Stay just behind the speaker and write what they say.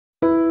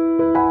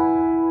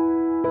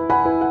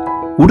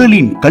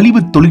உடலின்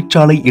கழிவு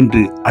தொழிற்சாலை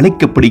என்று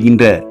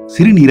அழைக்கப்படுகின்ற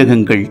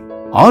சிறுநீரகங்கள்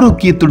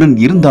ஆரோக்கியத்துடன்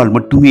இருந்தால்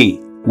மட்டுமே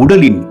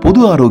உடலின்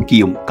பொது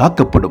ஆரோக்கியம்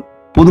காக்கப்படும்.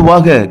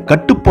 பொதுவாக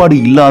கட்டுப்பாடு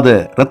இல்லாத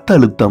இரத்த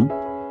அழுத்தம்,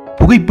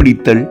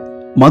 புகைப்பிடித்தல்,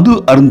 மது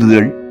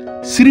அருந்துதல்,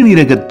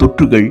 சிறுநீரக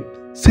தொற்றுகள்,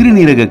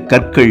 சிறுநீரக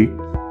கற்கள்,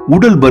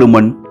 உடல்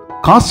பருமன்,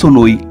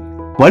 காசநோய்,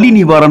 வலி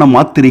நிவாரண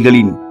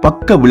மாத்திரைகளின்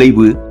பக்க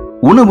விளைவு,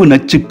 உணவு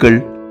நச்சுக்கள்,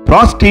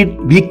 புரோஸ்டேட்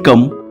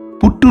வீக்கம்,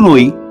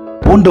 புற்றுநோய்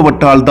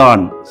போன்றவற்றால்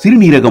தான்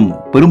சிறுநீரகம்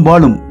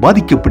பெரும்பாலும்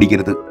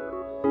பாதிக்கப்படுகிறது.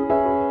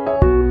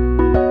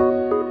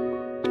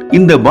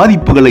 இந்த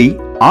பாதிப்புகளை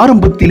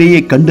ஆரம்பத்திலேயே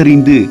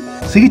கண்டறிந்து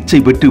சிகிச்சை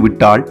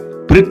பெற்றுவிட்டால்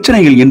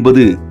பிரச்சனைகள்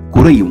என்பது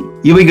குறையும்.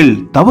 இவைகள்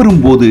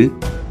தவறும் போது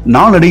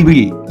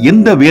நாளடைவில்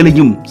எந்த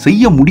வேலையும்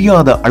செய்ய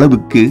முடியாத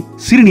அளவுக்கு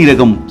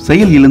சிறுநீரகம்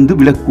செயல் இழந்து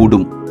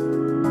விடக்கூடும்.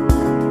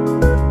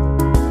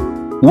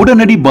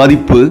 உடனடி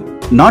பாதிப்பு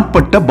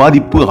நாட்பட்ட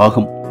பாதிப்பு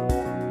ஆகும்.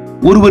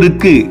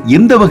 ஒருவருக்கு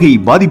எந்த வகை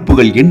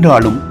பாதிப்புகள்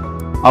என்றாலும்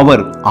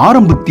அவர்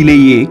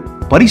ஆரம்பத்திலேயே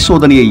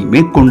பரிசோதனையை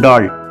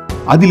மேற்கொண்டால்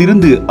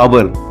அதிலிருந்து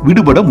அவர்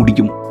விடுபட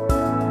முடியும்.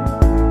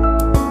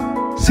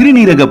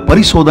 சிறுநீரக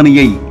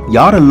பரிசோதனையை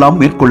யாரெல்லாம்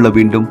மேற்கொள்ள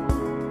வேண்டும்?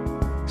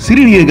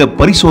 சிறுநீரக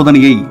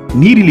பரிசோதனையை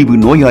நீரிழிவு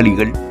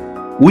நோயாளிகள்,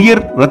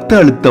 உயர் இரத்த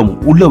அழுத்தம்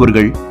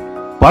உள்ளவர்கள்,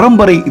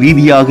 பரம்பரை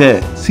ரீதியாக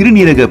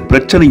சிறுநீரக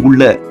பிரச்சனை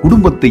உள்ள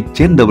குடும்பத்தைச்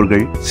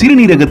சேர்ந்தவர்கள்,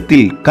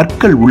 சிறுநீரகத்தில்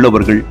கற்கள்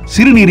உள்ளவர்கள்,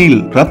 சிறுநீரில்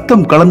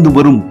இரத்தம் கலந்து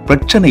வரும்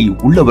பிரச்சனை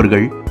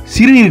உள்ளவர்கள்,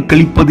 சிறுநீர்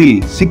கழிப்பதில்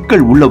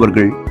சிக்கல்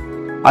உள்ளவர்கள்,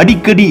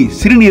 அடிக்கடி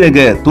சிறுநீரக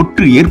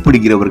தொற்று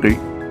ஏற்படுகிறவர்கள்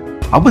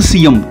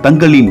அவசியம்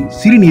தங்களின்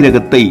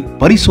சிறுநீரகத்தை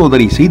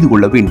பரிசோதனை செய்து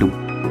கொள்ள வேண்டும்.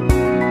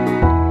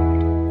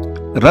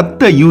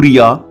 இரத்த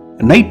யூரியா,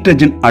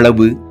 நைட்ரஜன்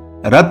அளவு,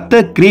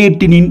 இரத்த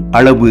கிரியேட்டினின்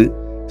அளவு,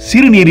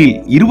 சிறுநீரில்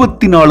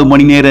 24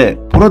 மணி நேர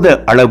புரத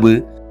அளவு,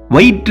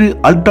 வயிற்று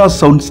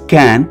அல்ட்ராசவுண்ட்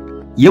ஸ்கேன்,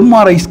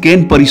 எம்ஆர்ஐ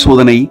ஸ்கேன்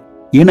பரிசோதனை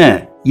என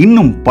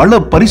இன்னும் பல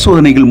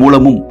பரிசோதனைகள்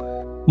மூலமும்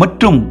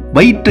மற்றும்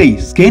வயிற்றை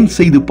ஸ்கேன்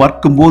செய்து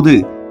பார்க்கும்போது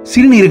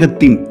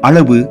சிறுநீரகத்தின்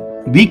அளவு,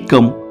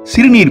 வீக்கம்,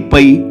 சிறுநீர்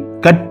பை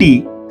கட்டி,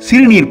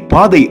 சிறுநீர்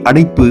பாதை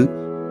அடைப்பு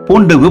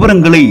போன்ற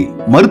விவரங்களை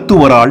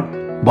மருத்துவரால்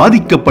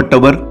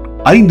பாதிக்கப்பட்டவர்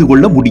அறிந்து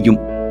கொள்ள முடியும்.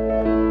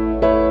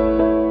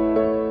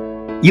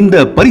 இந்த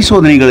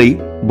பரிசோதனைகளை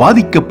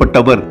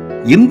பாதிக்கப்பட்டவர்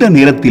எந்த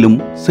நேரத்திலும்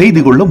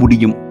செய்து கொள்ள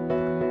முடியும்.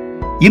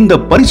 இந்த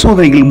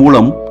பரிசோதனைகள்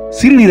மூலம்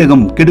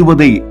சிறுநீரகம்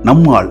கெடுவதை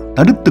நம்மால்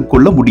தடுத்துக்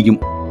கொள்ள முடியும்.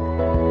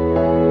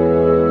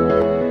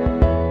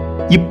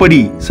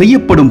 இப்படி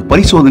செய்யப்படும்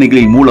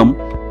பரிசோதனைகளின் மூலம்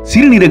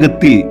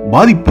சிறுநீரகத்தில்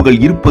பாதிப்புகள்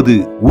இருப்பது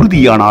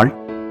உறுதியானால்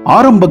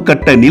ஆரம்ப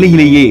கட்ட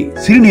நிலையிலேயே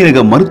சிறுநீரக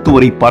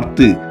மருத்துவரை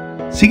பார்த்து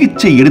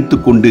சிகிச்சை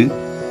எடுத்துக்கொண்டு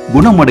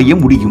குணமடைய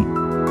முடியும்.